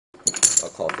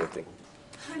call 50.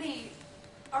 Honey,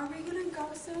 are we gonna go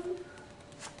soon?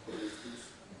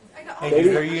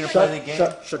 Hey, are you gonna play the game?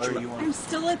 Shut your mouth. I'm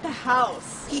still at the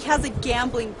house. He has a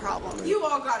gambling problem. You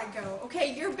all gotta go,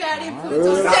 okay? You're bad influence.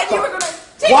 You said you were gonna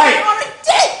take me on a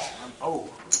date! Oh,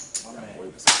 my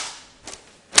man.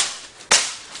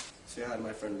 Say hi to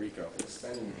my friend Rico.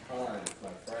 Spending time with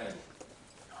my friend.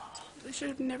 I should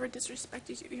have never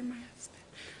disrespected you. You're my husband.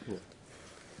 Yeah.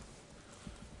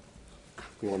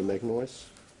 You want to make noise?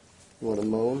 You want to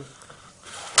moan?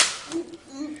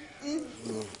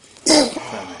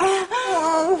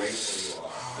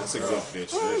 That's a good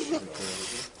bitch.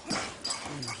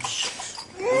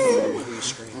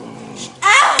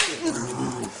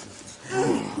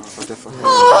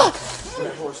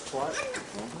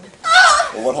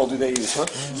 Well, what hole do they use, huh?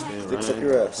 Sticks up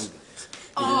your ass.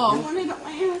 Oh, I want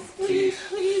my ass, please,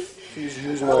 please. Please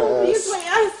use my ass. Use my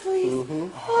ass, please.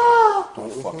 Don't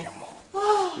fuck your mom.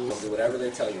 You'll do whatever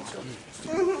they tell you to.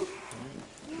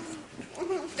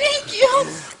 Thank you.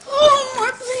 Oh,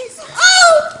 more, please.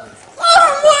 More.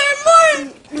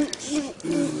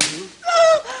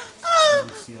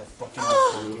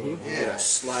 Yeah,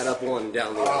 slide up one and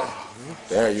down the other.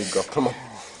 There you go. Come on.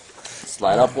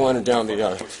 Slide up one and down the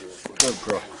other. Good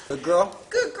girl. Good girl?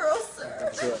 Good girl,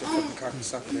 sir.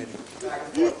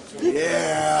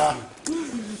 Yeah.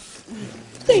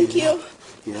 Thank you.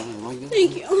 Yeah, I like it.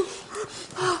 Thank you.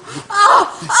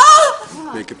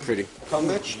 Make it pretty. Come,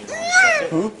 bitch.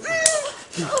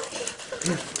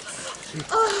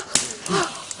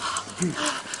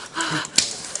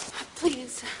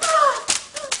 Please.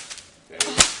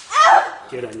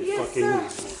 Get on your fucking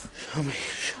knees.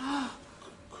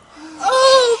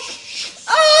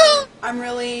 I'm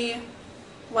really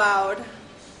loud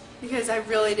because I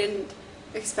really didn't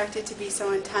expect it to be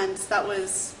so intense. That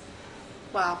was,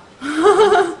 wow.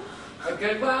 A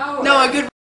good wow? No, a good.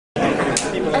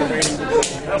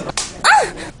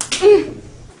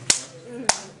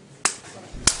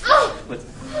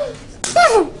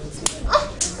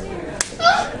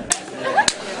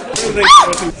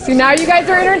 See, now you guys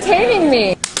are entertaining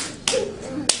me.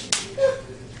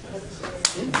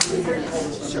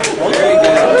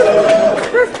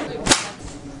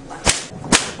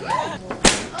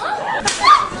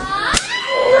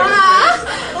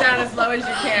 Down as low as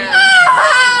you can.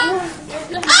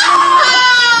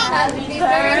 Happy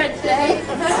birthday.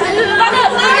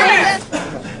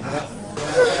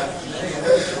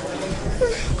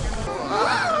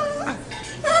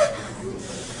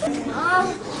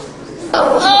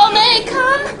 Oh, may it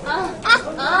come?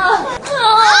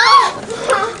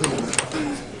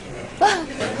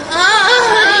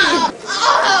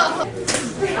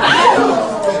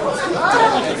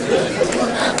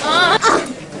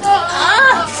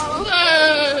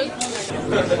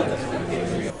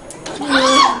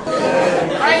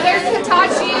 Alright, there's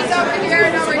Hitachis over here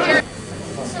and over here.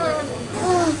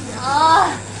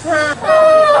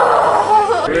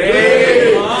 3,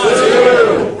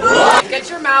 2, 1. Get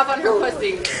your mouth on her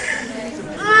pussy.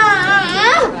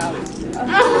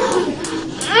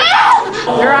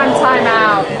 You're on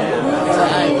timeout.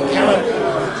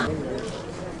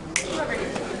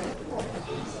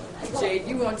 Jade,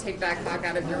 you won't take that cock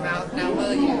out of your mouth now,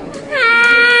 will you?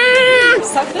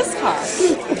 Suck this cock.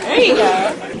 There you go.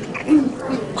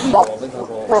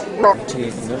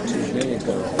 There you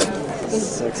go.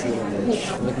 Sexy image.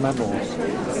 Look at my balls.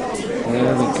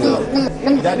 There we go.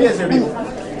 That is her people.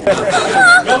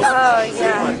 Oh,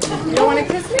 yeah. You don't want to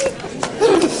kiss me?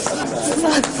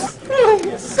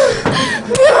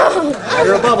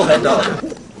 You're a bubblehead dog.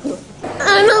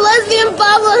 I'm a lesbian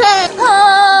bobblehead.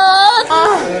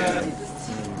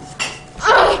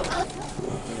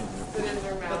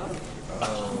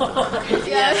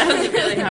 Yeah, that was really hard.